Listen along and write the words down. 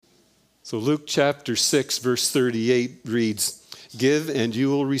So Luke chapter 6, verse 38 reads, "Give and you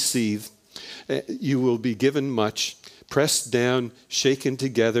will receive. You will be given much, pressed down, shaken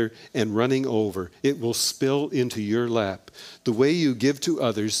together, and running over. It will spill into your lap. The way you give to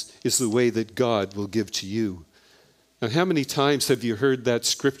others is the way that God will give to you." Now, how many times have you heard that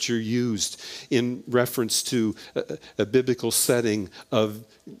scripture used in reference to a biblical setting of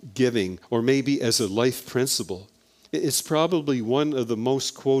giving, or maybe as a life principle? It's probably one of the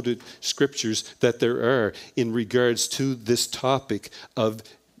most quoted scriptures that there are in regards to this topic of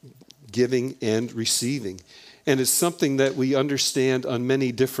giving and receiving. And it's something that we understand on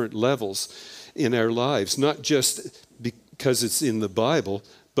many different levels in our lives, not just because it's in the Bible,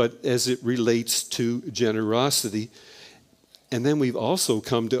 but as it relates to generosity. And then we've also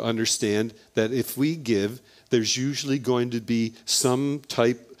come to understand that if we give, there's usually going to be some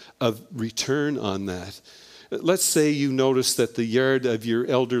type of return on that. Let's say you notice that the yard of your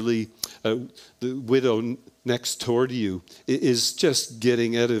elderly, the widow next door to you, is just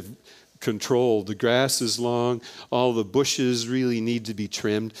getting out of control. The grass is long, all the bushes really need to be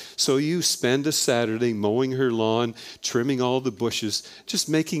trimmed. So you spend a Saturday mowing her lawn, trimming all the bushes, just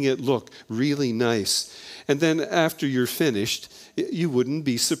making it look really nice. And then after you're finished, you wouldn't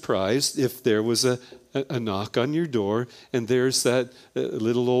be surprised if there was a knock on your door, and there's that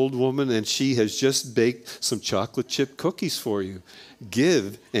little old woman, and she has just baked some chocolate chip cookies for you.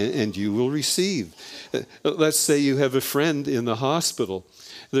 Give, and you will receive. Let's say you have a friend in the hospital.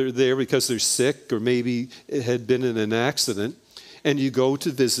 They're there because they're sick, or maybe it had been in an accident, and you go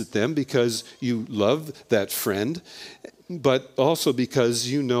to visit them because you love that friend, but also because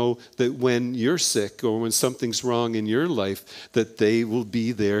you know that when you're sick or when something's wrong in your life, that they will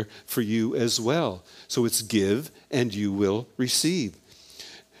be there for you as well. So it's give and you will receive.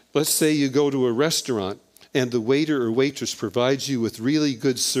 Let's say you go to a restaurant and the waiter or waitress provides you with really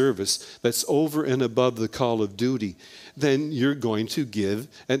good service that's over and above the call of duty. Then you're going to give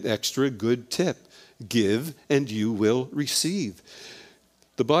an extra good tip. Give and you will receive.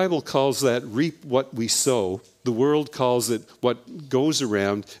 The Bible calls that reap what we sow. The world calls it what goes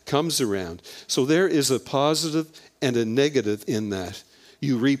around comes around. So there is a positive and a negative in that.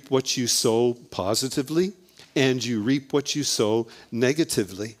 You reap what you sow positively, and you reap what you sow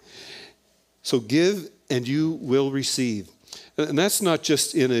negatively. So give and you will receive. And that's not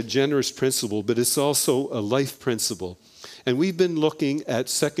just in a generous principle, but it's also a life principle. And we've been looking at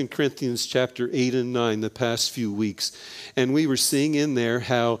 2 Corinthians chapter 8 and 9 the past few weeks. And we were seeing in there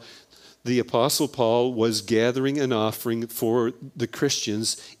how the Apostle Paul was gathering an offering for the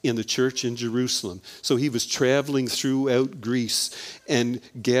Christians in the church in Jerusalem. So he was traveling throughout Greece and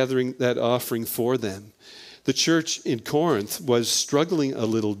gathering that offering for them. The church in Corinth was struggling a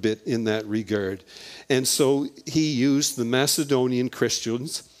little bit in that regard. And so he used the Macedonian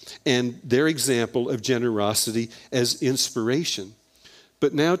Christians and their example of generosity as inspiration.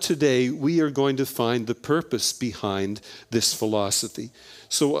 But now today, we are going to find the purpose behind this philosophy.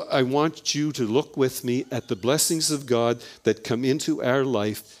 So I want you to look with me at the blessings of God that come into our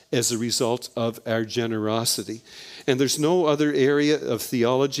life as a result of our generosity. And there's no other area of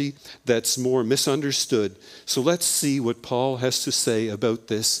theology that's more misunderstood. So let's see what Paul has to say about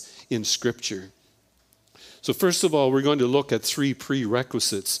this in Scripture. So first of all, we're going to look at 3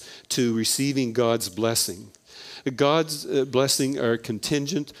 prerequisites to receiving God's blessing. God's blessing are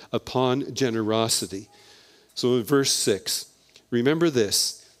contingent upon generosity. So in verse 6, remember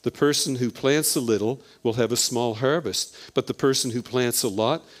this: the person who plants a little will have a small harvest, but the person who plants a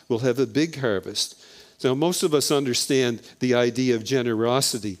lot will have a big harvest. Now, most of us understand the idea of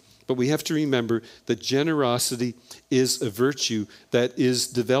generosity, but we have to remember that generosity is a virtue that is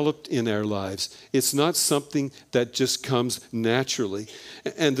developed in our lives. It's not something that just comes naturally.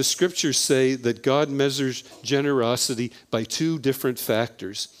 And the scriptures say that God measures generosity by 2 different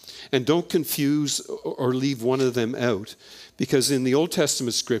factors. And don't confuse or leave one of them out, because in the Old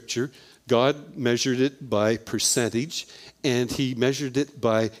Testament scripture, God measured it by percentage, and he measured it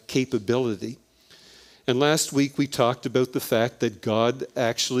by capability. And last week we talked about the fact that God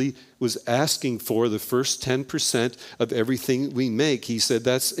actually was asking for the first 10% of everything we make. He said,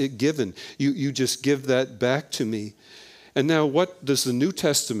 that's it given. You just give that back to me. And now what does the New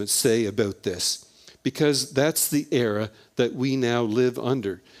Testament say about this? Because that's the era that we now live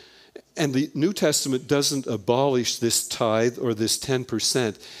under. And the New Testament doesn't abolish this tithe or this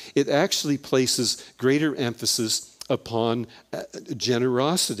 10%. It actually places greater emphasis upon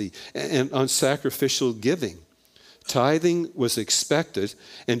generosity and on sacrificial giving. Tithing was expected,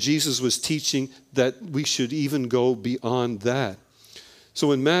 and Jesus was teaching that we should even go beyond that.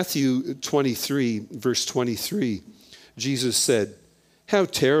 So in Matthew 23, verse 23, Jesus said, How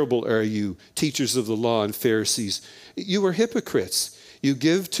terrible are you, teachers of the law and Pharisees? You are hypocrites. You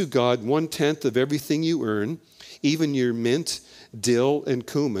give to God 1/10 of everything you earn, even your mint, dill, and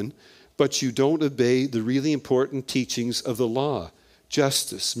cumin, but you don't obey the really important teachings of the law: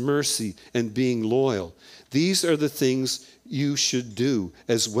 justice, mercy, and being loyal. These are the things you should do,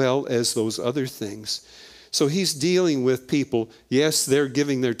 as well as those other things. So he's dealing with people. Yes, they're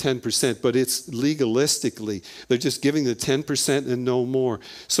giving their 10%, but it's legalistically. They're just giving the 10% and no more.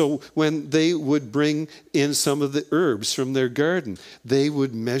 So when they would bring in some of the herbs from their garden, they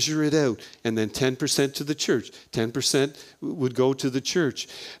would measure it out, and then 10% to the church. 10% would go to the church.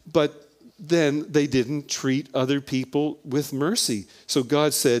 But then they didn't treat other people with mercy. So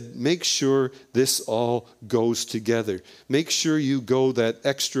God said, make sure this all goes together. Make sure you go that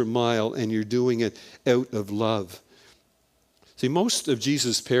extra mile and you're doing it out of love. See, most of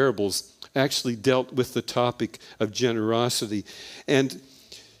Jesus' parables actually dealt with the topic of generosity. And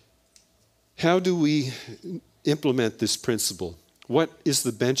how do we implement this principle? What is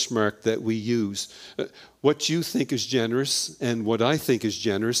the benchmark that we use? What you think is generous and what I think is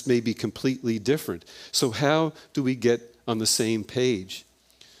generous may be completely different. So how do we get on the same page?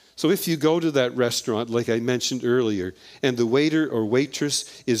 So if you go to that restaurant, like I mentioned earlier, and the waiter or waitress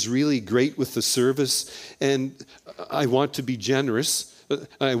is really great with the service, and I want to be generous,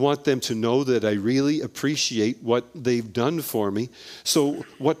 I want them to know that I really appreciate what they've done for me. So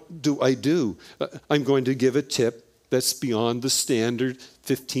what do? I'm going to give a tip that's beyond the standard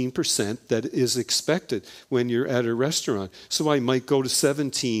 15% that is expected when you're at a restaurant. So I might go to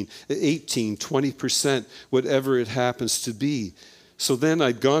 17, 18, 20%, whatever it happens to be. So then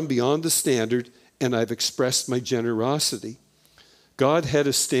I've gone beyond the standard and I've expressed my generosity. God had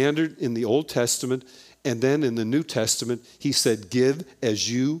a standard in the Old Testament, and then in the New Testament, he said, give as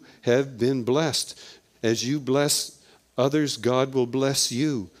you have been blessed. As you bless others, God will bless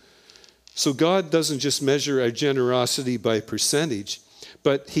you. So God doesn't just measure our generosity by percentage,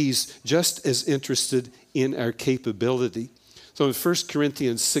 but he's just as interested in our capability. So in 1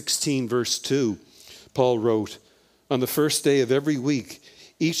 Corinthians 16, verse 2, Paul wrote, on the first day of every week,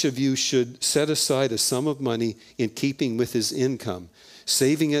 each of you should set aside a sum of money in keeping with his income,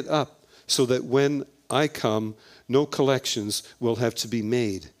 saving it up so that when I come, no collections will have to be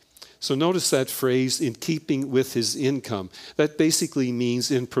made. So notice that phrase, in keeping with his income. That basically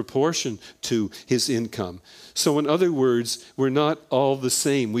means in proportion to his income. So in other words, we're not all the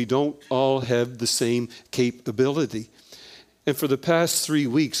same. We don't all have the same capability. And for the past 3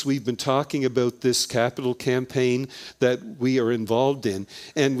 weeks, we've been talking about this capital campaign that we are involved in,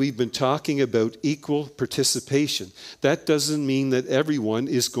 and we've been talking about equal participation. That doesn't mean that everyone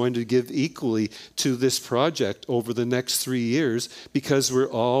is going to give equally to this project over the next 3 years, because we're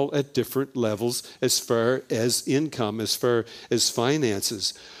all at different levels as far as income, as far as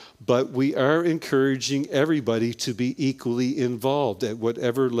finances. But we are encouraging everybody to be equally involved at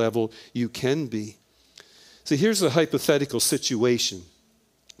whatever level you can be. So here's a hypothetical situation.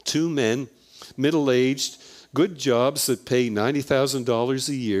 2 men, middle-aged, good jobs that pay $90,000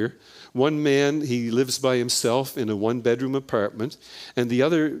 a year. One man, he lives by himself in a 1-bedroom apartment, and the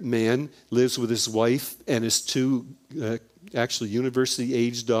other man lives with his wife and his 2 actually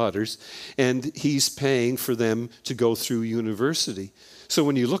university-age daughters, and he's paying for them to go through university. So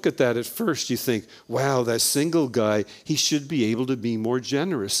when you look at that at first, you think, wow, that single guy, he should be able to be more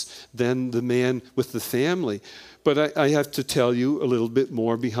generous than the man with the family. But I have to tell you a little bit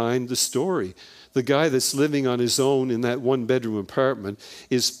more behind the story. The guy that's living on his own in that 1-bedroom apartment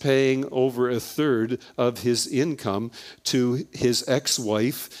is paying over 1/3 of his income to his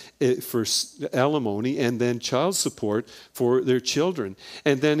ex-wife for alimony and then child support for their children.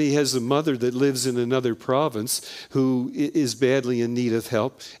 And then he has a mother that lives in another province who is badly in need of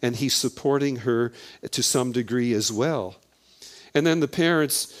help, and he's supporting her to some degree as well. And then the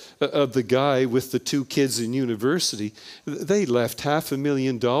parents of the guy with the 2 kids in university, they left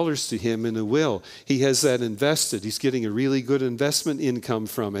 $500,000 to him in a will. He has that invested. He's getting a really good investment income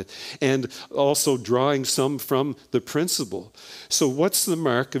from it, and also drawing some from the principal. So what's the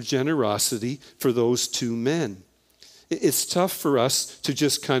mark of generosity for those 2 men? It's tough for us to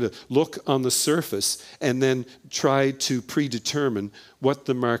just kind of look on the surface and then try to predetermine what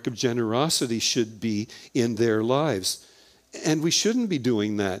the mark of generosity should be in their lives. And we shouldn't be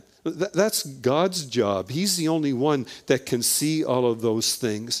doing that. That's God's job. He's the only one that can see all of those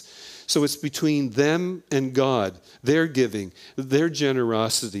things. So it's between them and God, their giving, their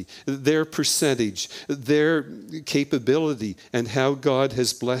generosity, their percentage, their capability, and how God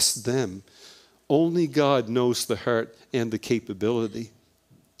has blessed them. Only God knows the heart and the capability.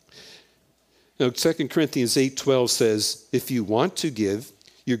 Now, 2 Corinthians 8:12 says, if you want to give,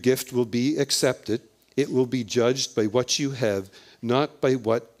 your gift will be accepted. It will be judged by what you have, not by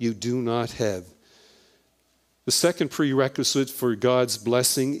what you do not have. The second prerequisite for God's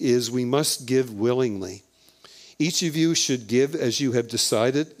blessing is we must give willingly. Each of you should give as you have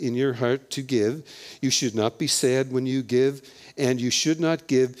decided in your heart to give. You should not be sad when you give, and you should not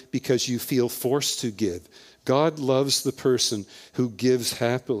give because you feel forced to give. God loves the person who gives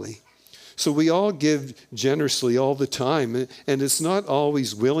happily. So we all give generously all the time, and it's not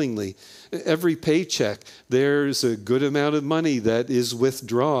always willingly. Every paycheck, there's a good amount of money that is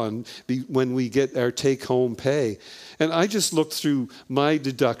withdrawn when we get our take-home pay. And I just looked through my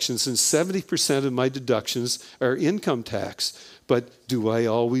deductions, and 70% of my deductions are income tax. But do I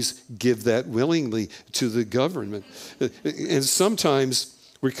always give that willingly to the government? And sometimes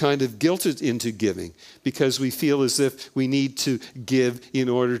we're kind of guilted into giving because we feel as if we need to give in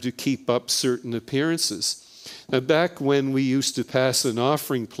order to keep up certain appearances. Now, back when we used to pass an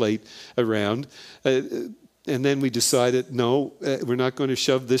offering plate around, and then we decided, no, we're not going to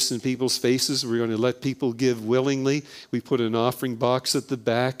shove this in people's faces. We're going to let people give willingly. We put an offering box at the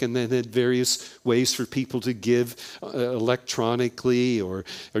back and then had various ways for people to give electronically or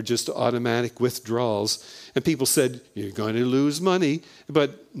just automatic withdrawals. And people said, you're going to lose money,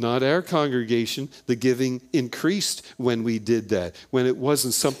 but not our congregation. The giving increased when we did that, when it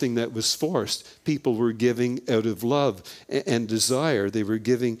wasn't something that was forced. People were giving out of love and desire. They were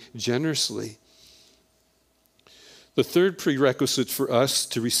giving generously. The third prerequisite for us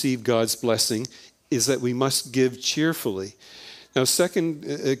to receive God's blessing is that we must give cheerfully. Now,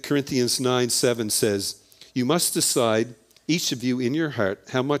 2 Corinthians 9:7 says, you must decide, each of you in your heart,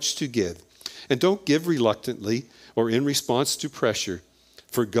 how much to give. And don't give reluctantly or in response to pressure,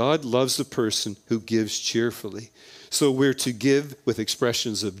 for God loves the person who gives cheerfully. So we're to give with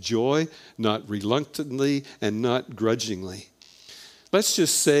expressions of joy, not reluctantly and not grudgingly. Let's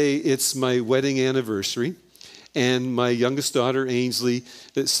just say it's my wedding anniversary. And my youngest daughter, Ainsley,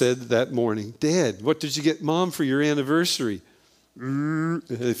 said that morning, Dad, what did you get Mom for your anniversary?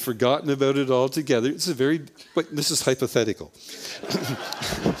 I've forgotten about it altogether. But this is hypothetical.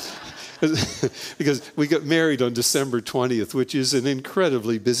 Because we got married on December 20th, which is an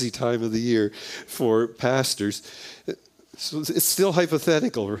incredibly busy time of the year for pastors. So it's still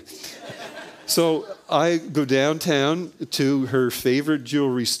hypothetical. So I go downtown to her favorite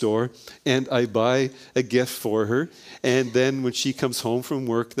jewelry store and I buy a gift for her. And then when she comes home from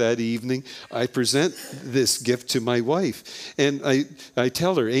work that evening, I present this gift to my wife. And I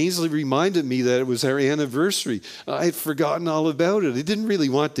tell her, Ainsley reminded me that it was our anniversary. I'd forgotten all about it. I didn't really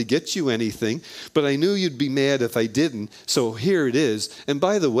want to get you anything, but I knew you'd be mad if I didn't. So here it is. And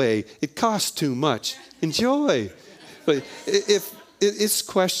by the way, it cost too much. Enjoy. But it's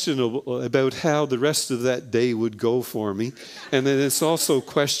questionable about how the rest of that day would go for me. And then it's also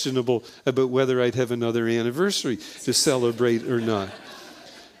questionable about whether I'd have another anniversary to celebrate or not.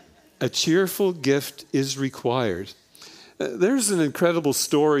 A cheerful gift is required. There's an incredible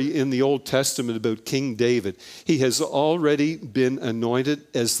story in the Old Testament about King David. He has already been anointed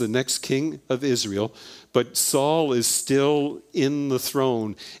as the next king of Israel, but Saul is still in the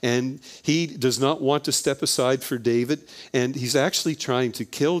throne, and he does not want to step aside for David, and he's actually trying to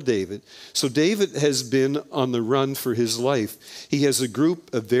kill David. So David has been on the run for his life. He has a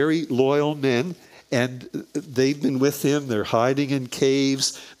group of very loyal men, and they've been with him. They're hiding in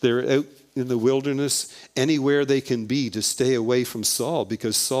caves. They're out in the wilderness, anywhere they can be to stay away from Saul,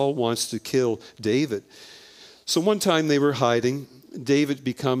 because Saul wants to kill David. So one time they were hiding. David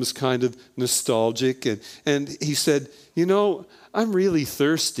becomes kind of nostalgic, and he said, I'm really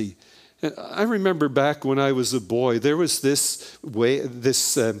thirsty. And I remember back when I was a boy, there was this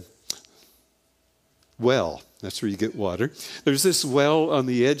well. That's where you get water. There's this well on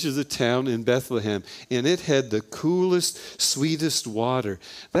the edge of the town in Bethlehem, and it had the coolest, sweetest water.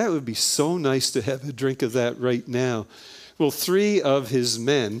 That would be so nice to have a drink of that right now. Well, 3 of his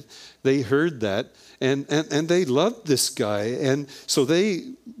men, they heard that, and they loved this guy. And so they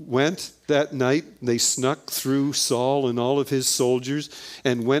went that night, they snuck through Saul and all of his soldiers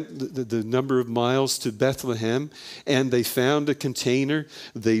and went the number of miles to Bethlehem, and they found a container.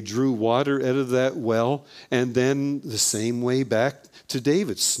 They drew water out of that well, and then the same way back to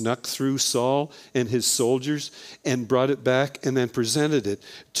David, snuck through Saul and his soldiers and brought it back and then presented it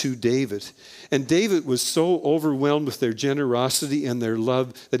to David. And David was so overwhelmed with their generosity and their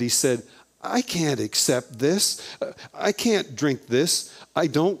love that he said, I can't accept this. I can't drink this. I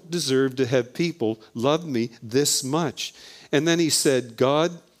don't deserve to have people love me this much. And then he said,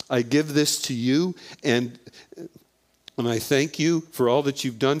 God, I give this to you, and And I thank you for all that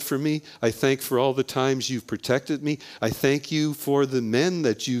you've done for me. I thank for all the times you've protected me. I thank you for the men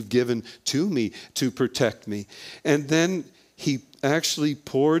that you've given to me to protect me. And then he actually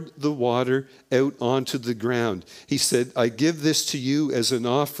poured the water out onto the ground. He said, I give this to you as an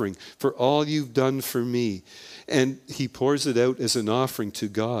offering for all you've done for me. And he pours it out as an offering to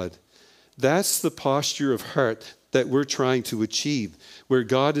God. That's the posture of heart that we're trying to achieve, where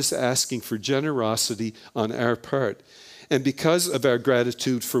God is asking for generosity on our part. And because of our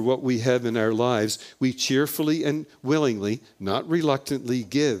gratitude for what we have in our lives, we cheerfully and willingly, not reluctantly,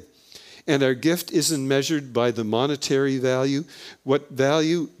 give. And our gift isn't measured by the monetary value. What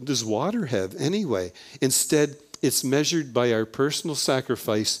value does water have anyway? Instead, it's measured by our personal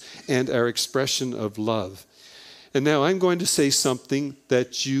sacrifice and our expression of love. And now I'm going to say something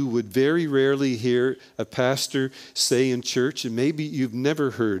that you would very rarely hear a pastor say in church, and maybe you've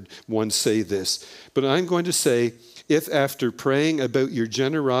never heard one say this. But I'm going to say, if after praying about your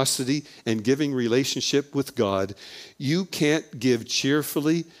generosity and giving relationship with God, you can't give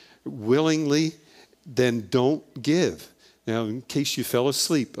cheerfully, willingly, then don't give. Now, in case you fell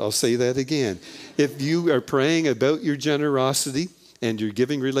asleep, I'll say that again. If you are praying about your generosity and your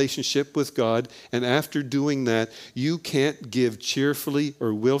giving relationship with God, and after doing that, you can't give cheerfully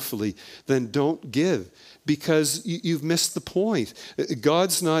or willfully, then don't give, because you've missed the point.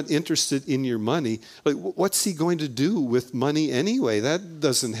 God's not interested in your money. Like, what's he going to do with money anyway? That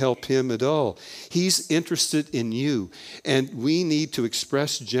doesn't help him at all. He's interested in you, and we need to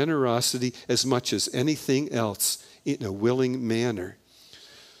express generosity as much as anything else in a willing manner.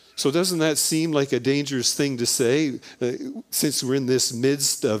 So doesn't that seem like a dangerous thing to say, since we're in this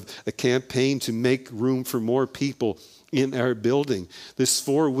midst of a campaign to make room for more people in our building? This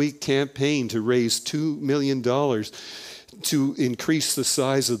 4-week campaign to raise $2 million to increase the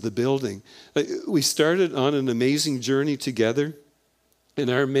size of the building. We started on an amazing journey together,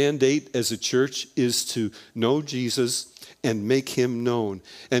 and our mandate as a church is to know Jesus and make him known.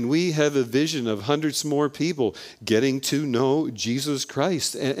 And we have a vision of hundreds more people getting to know Jesus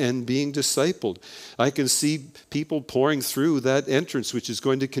Christ and being discipled. I can see people pouring through that entrance, which is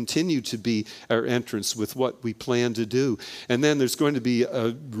going to continue to be our entrance with what we plan to do. And then there's going to be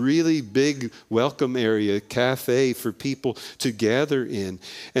a really big welcome area, cafe for people to gather in.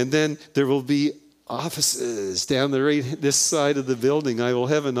 And then there will be offices down this side of the building. I will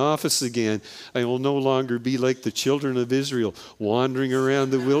have an office again. I will no longer be like the children of Israel wandering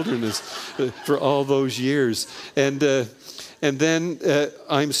around the wilderness for all those years. And then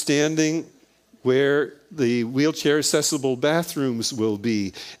I'm standing where the wheelchair accessible bathrooms will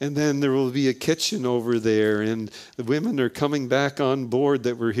be. And then there will be a kitchen over there. And the women are coming back on board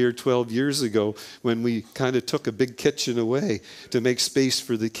that were here 12 years ago when we kind of took a big kitchen away to make space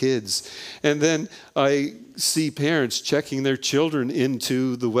for the kids. And then I see parents checking their children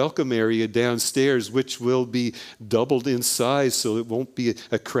into the welcome area downstairs, which will be doubled in size so it won't be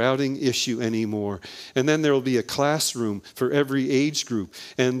a crowding issue anymore. And then there will be a classroom for every age group.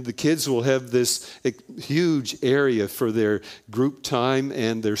 And the kids will have this huge area for their group time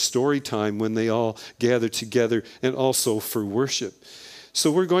and their story time when they all gather together, and also for worship.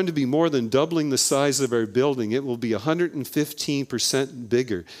 So we're going to be more than doubling the size of our building. It will be 115%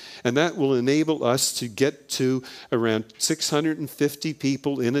 bigger. And that will enable us to get to around 650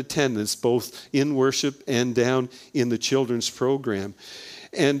 people in attendance, both in worship and down in the children's program.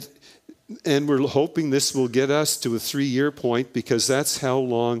 And we're hoping this will get us to a 3-year point, because that's how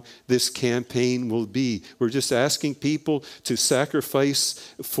long this campaign will be. We're just asking people to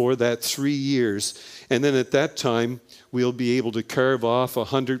sacrifice for that 3 years. And then at that time, we'll be able to carve off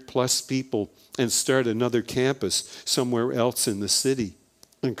 100+ people and start another campus somewhere else in the city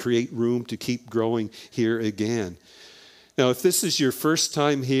and create room to keep growing here again. Now, if this is your first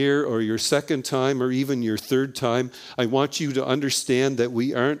time here, or your second time, or even your third time, I want you to understand that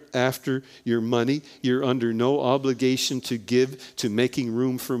we aren't after your money. You're under no obligation to give to making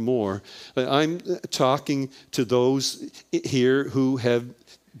room for more. I'm talking to those here who have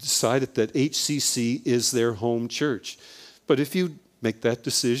decided that HCC is their home church. But if you make that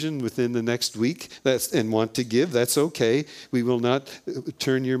decision within the next week and want to give, that's okay. We will not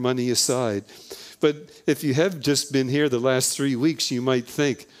turn your money aside. But if you have just been here the last 3 weeks, you might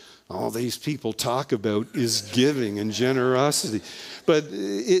think, all these people talk about is giving and generosity. But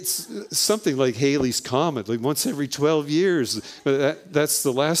it's something like Halley's Comet, like once every 12 years. That's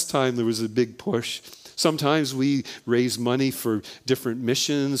the last time there was a big push. Sometimes we raise money for different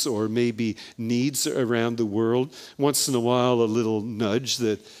missions or maybe needs around the world. Once in a while, a little nudge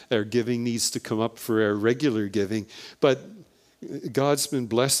that our giving needs to come up for our regular giving. But God's been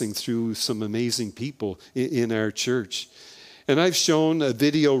blessing through some amazing people in our church. And I've shown a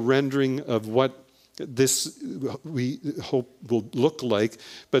video rendering of what this we hope will look like,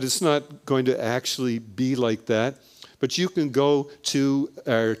 but it's not going to actually be like that. But you can go to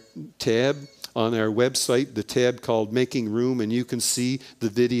our tab on our website, the tab called Making Room, and you can see the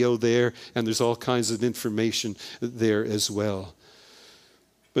video there, and there's all kinds of information there as well.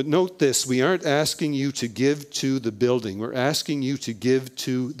 But note this, we aren't asking you to give to the building. We're asking you to give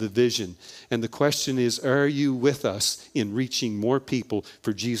to the vision. And the question is, are you with us in reaching more people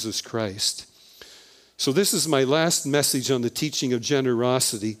for Jesus Christ? So this is my last message on the teaching of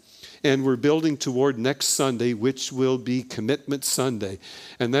generosity. And we're building toward next Sunday, which will be Commitment Sunday.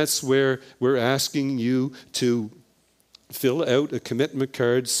 And that's where we're asking you to fill out a commitment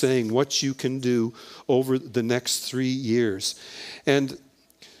card saying what you can do over the next 3 years. And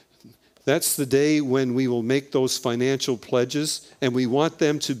that's the day when we will make those financial pledges, and we want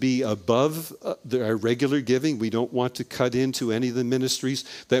them to be above our regular giving. We don't want to cut into any of the ministries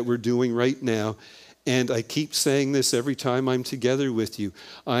that we're doing right now. And I keep saying this every time I'm together with you.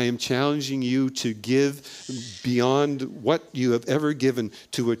 I am challenging you to give beyond what you have ever given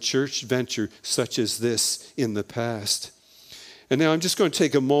to a church venture such as this in the past. And now I'm just going to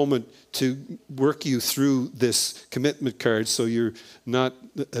take a moment to work you through this commitment card so you're not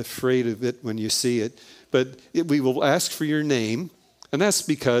afraid of it when you see it. But we will ask for your name. And that's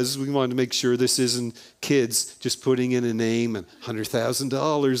because we want to make sure this isn't kids just putting in a name and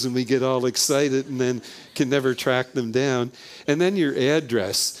 $100,000 and we get all excited and then can never track them down. And then your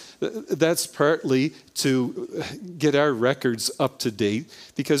address. That's partly to get our records up to date,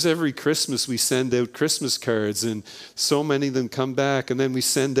 because every Christmas we send out Christmas cards and so many of them come back, and then we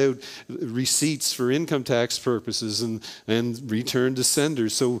send out receipts for income tax purposes and return to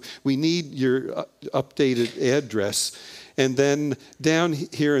senders. So we need your updated address. And then down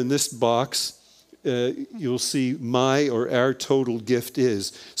here in this box, you'll see my or our total gift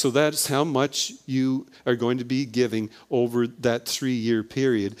is. So that's how much you are going to be giving over that 3-year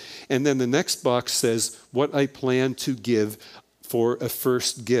period. And then the next box says what I plan to give for a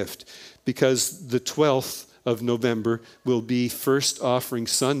first gift, because the 12th of November will be First Offering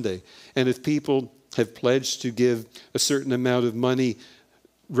Sunday. And if people have pledged to give a certain amount of money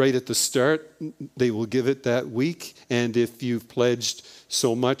right at the start, they will give it that week. And if you've pledged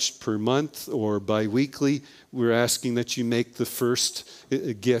so much per month or bi-weekly, we're asking that you make the first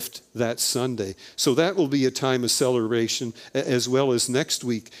gift that Sunday. So that will be a time of celebration, as well as next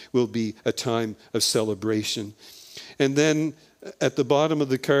week will be a time of celebration. And then at the bottom of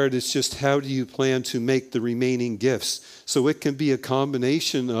the card, it's just how do you plan to make the remaining gifts? So it can be a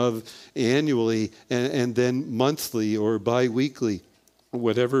combination of annually and then monthly or bi-weekly.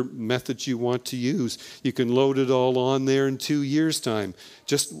 Whatever method you want to use. You can load it all on there in 2 years' time,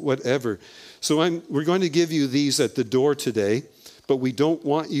 just whatever. So we're going to give you these at the door today, but we don't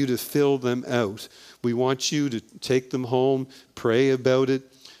want you to fill them out. We want you to take them home, pray about it,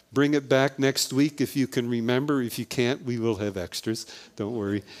 bring it back next week if you can remember. If you can't, we will have extras. Don't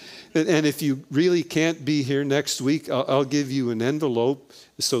worry. And if you really can't be here next week, I'll give you an envelope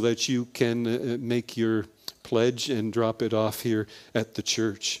so that you can make your pledge and drop it off here at the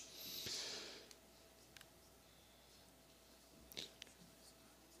church.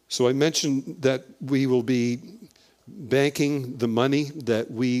 So I mentioned that we will be banking the money that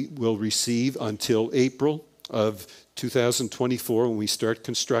we will receive until April of 2024 when we start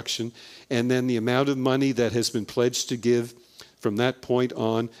construction, and then the amount of money that has been pledged to give from that point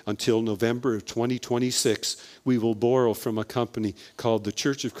on until November of 2026, we will borrow from a company called the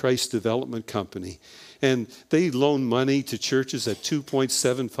Church of Christ Development Company. And they loan money to churches at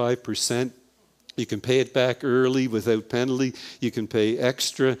 2.75%. You can pay it back early without penalty. You can pay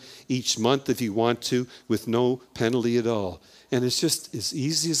extra each month if you want to with no penalty at all. And it's just as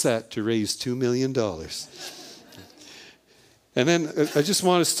easy as that to raise $2 million. And then I just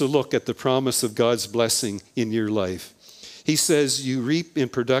want us to look at the promise of God's blessing in your life. He says you reap in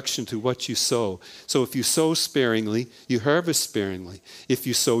production to what you sow. So if you sow sparingly, you harvest sparingly. If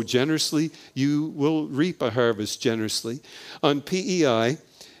you sow generously, you will reap a harvest generously. On PEI,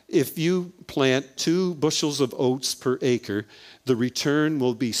 if you plant 2 bushels of oats per acre, the return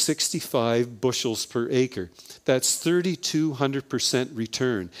will be 65 bushels per acre. That's 3,200%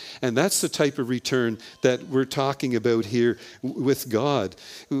 return. And that's the type of return that we're talking about here with God.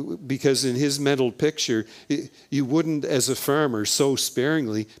 Because in his mental picture, you wouldn't, as a farmer, sow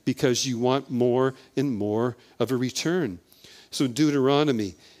sparingly because you want more and more of a return. So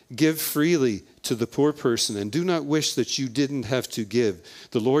Deuteronomy, Give freely to the poor person, and do not wish that you didn't have to give.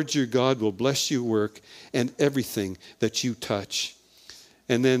 The Lord your God will bless your work and everything that you touch.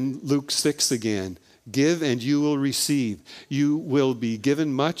 And then Luke 6 again. Give and you will receive. You will be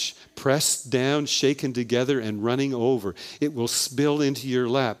given much, pressed down, shaken together, and running over. It will spill into your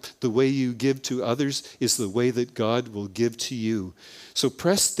lap. The way you give to others is the way that God will give to you. So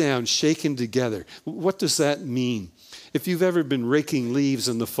pressed down, shaken together. What does that mean? If you've ever been raking leaves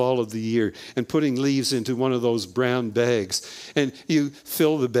in the fall of the year and putting leaves into one of those brown bags, and you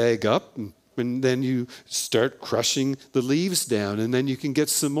fill the bag up, and then you start crushing the leaves down, and then you can get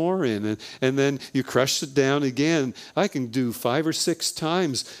some more in, and then you crush it down again. I can do 5 or 6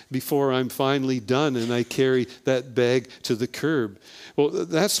 times before I'm finally done, and I carry that bag to the curb. Well,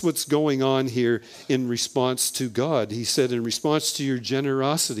 that's what's going on here in response to God. He said, in response to your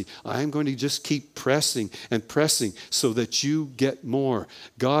generosity, I'm going to just keep pressing and pressing so that you get more.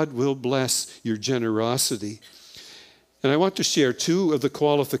 God will bless your generosity. And I want to share 2 of the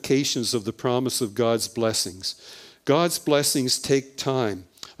qualifications of the promise of God's blessings. God's blessings take time.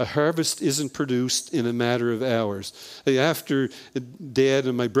 A harvest isn't produced in a matter of hours. After Dad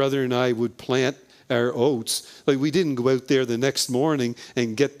and my brother and I would plant our oats, we didn't go out there the next morning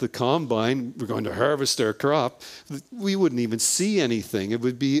and get the combine. We're going to harvest our crop. We wouldn't even see anything. It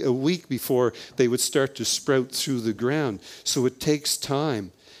would be a week before they would start to sprout through the ground. So it takes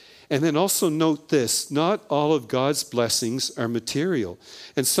time. And then also note this, not all of God's blessings are material.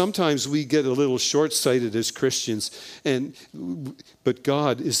 And sometimes we get a little short-sighted as Christians, but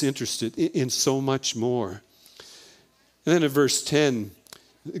God is interested in so much more. And then in verse 10,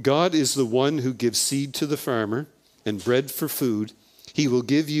 God is the one who gives seed to the farmer and bread for food. He will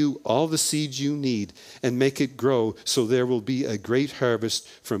give you all the seed you need and make it grow so there will be a great harvest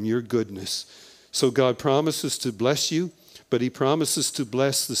from your goodness. So God promises to bless you, but he promises to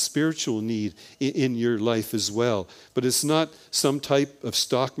bless the spiritual need in your life as well. But it's not some type of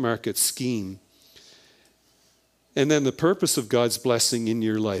stock market scheme. And then the purpose of God's blessing in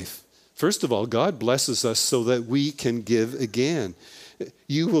your life. First of all, God blesses us so that we can give again.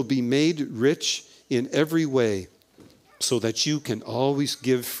 You will be made rich in every way so that you can always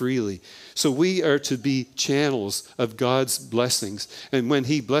give freely. So we are to be channels of God's blessings. And when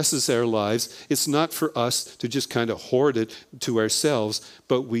he blesses our lives, it's not for us to just kind of hoard it to ourselves,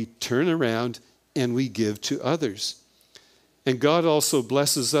 but we turn around and we give to others. And God also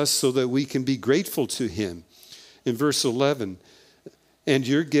blesses us so that we can be grateful to him. In verse 11, and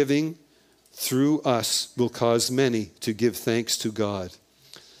your giving through us will cause many to give thanks to God.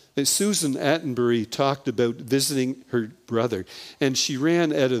 And Susan Attenbury talked about visiting her brother, and she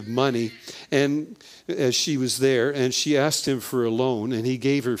ran out of money, and as she was there, and she asked him for a loan, and he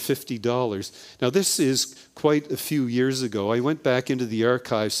gave her $50. Now, this is quite a few years ago. I went back into the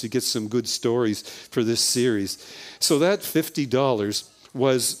archives to get some good stories for this series. So that $50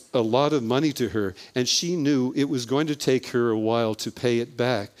 was a lot of money to her, and she knew it was going to take her a while to pay it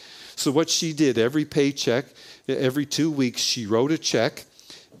back. So what she did, every paycheck, every 2 weeks, she wrote a check,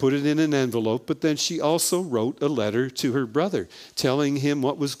 put it in an envelope, but then she also wrote a letter to her brother telling him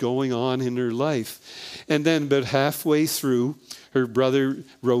what was going on in her life. And then about halfway through, her brother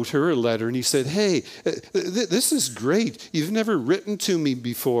wrote her a letter, and he said, hey, this is great. You've never written to me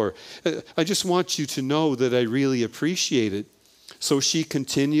before. I just want you to know that I really appreciate it. So she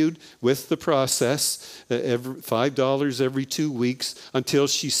continued with the process, $5 every 2 weeks, until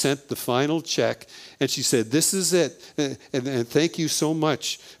she sent the final check. And she said, this is it. And thank you so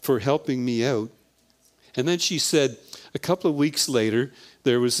much for helping me out. And then she said, a couple of weeks later,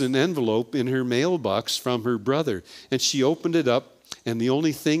 there was an envelope in her mailbox from her brother. And she opened it up, and the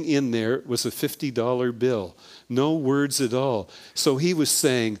only thing in there was a $50 bill. No words at all. So he was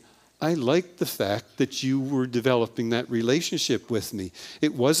saying, I like the fact that you were developing that relationship with me.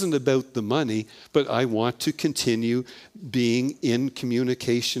 It wasn't about the money, but I want to continue being in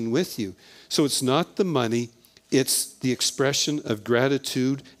communication with you. So it's not the money, it's the expression of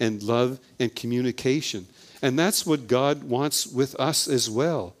gratitude and love and communication. And that's what God wants with us as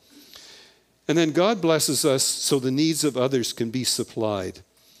well. And then God blesses us so the needs of others can be supplied.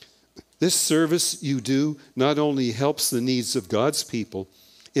 This service you do not only helps the needs of God's people,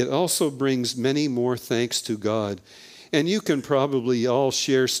 it also brings many more thanks to God. And you can probably all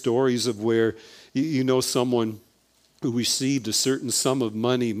share stories of where you know someone who received a certain sum of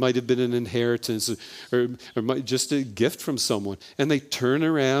money, might have been an inheritance or just a gift from someone, and they turn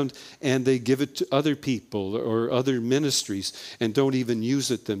around and they give it to other people or other ministries and don't even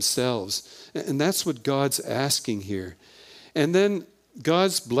use it themselves. And that's what God's asking here. And then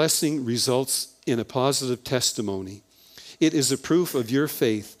God's blessing results in a positive testimony. It is a proof of your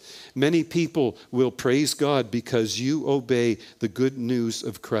faith. Many people will praise God because you obey the good news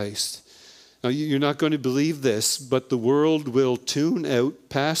of Christ. Now, you're not going to believe this, but the world will tune out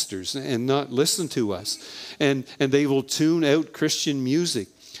pastors and not listen to us. And they will tune out Christian music.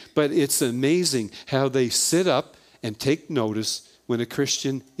 But it's amazing how they sit up and take notice when a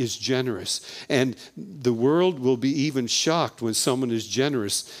Christian is generous. And the world will be even shocked when someone is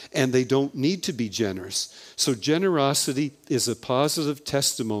generous and they don't need to be generous. So generosity is a positive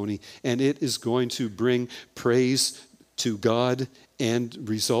testimony, and it is going to bring praise to God and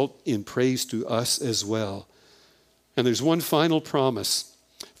result in praise to us as well. And there's one final promise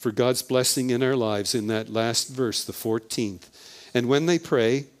for God's blessing in our lives in that last verse, the 14th. And when they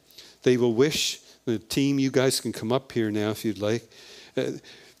pray, they will wish, the team, you guys can come up here now if you'd like.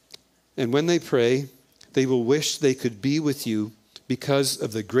 And when they pray, they will wish they could be with you because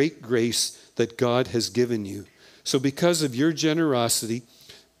of the great grace that God has given you. So because of your generosity,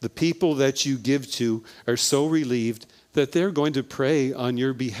 the people that you give to are so relieved that they're going to pray on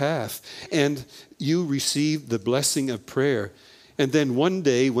your behalf. And you receive the blessing of prayer. And then one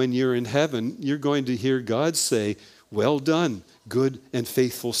day when you're in heaven, you're going to hear God say, "Well done, good and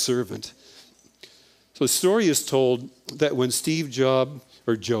faithful servant." So the story is told that when Steve Jobs,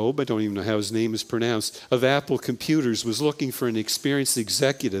 or Job, I don't even know how his name is pronounced, of Apple Computers was looking for an experienced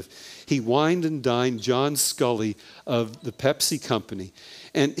executive, he wined and dined John Scully of the Pepsi company.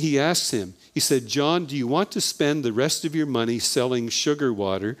 And he asked him, he said, "John, do you want to spend the rest of your money selling sugar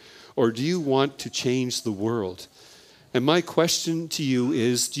water, or do you want to change the world?" And my question to you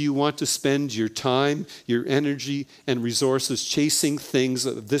is, do you want to spend your time, your energy, and resources chasing things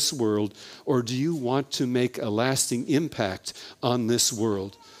of this world, or do you want to make a lasting impact on this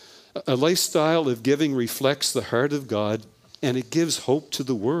world? A lifestyle of giving reflects the heart of God, and it gives hope to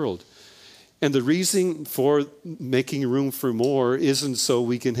the world. And the reason for making room for more isn't so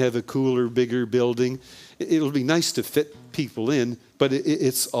we can have a cooler, bigger building. It'll be nice to fit people in, but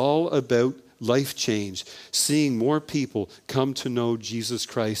it's all about life change, seeing more people come to know Jesus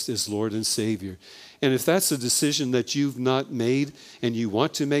Christ as Lord and Savior. And if that's a decision that you've not made and you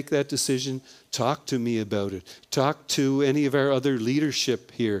want to make that decision, talk to me about it. Talk to any of our other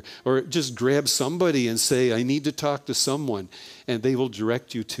leadership here, or just grab somebody and say, "I need to talk to someone," and they will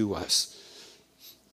direct you to us.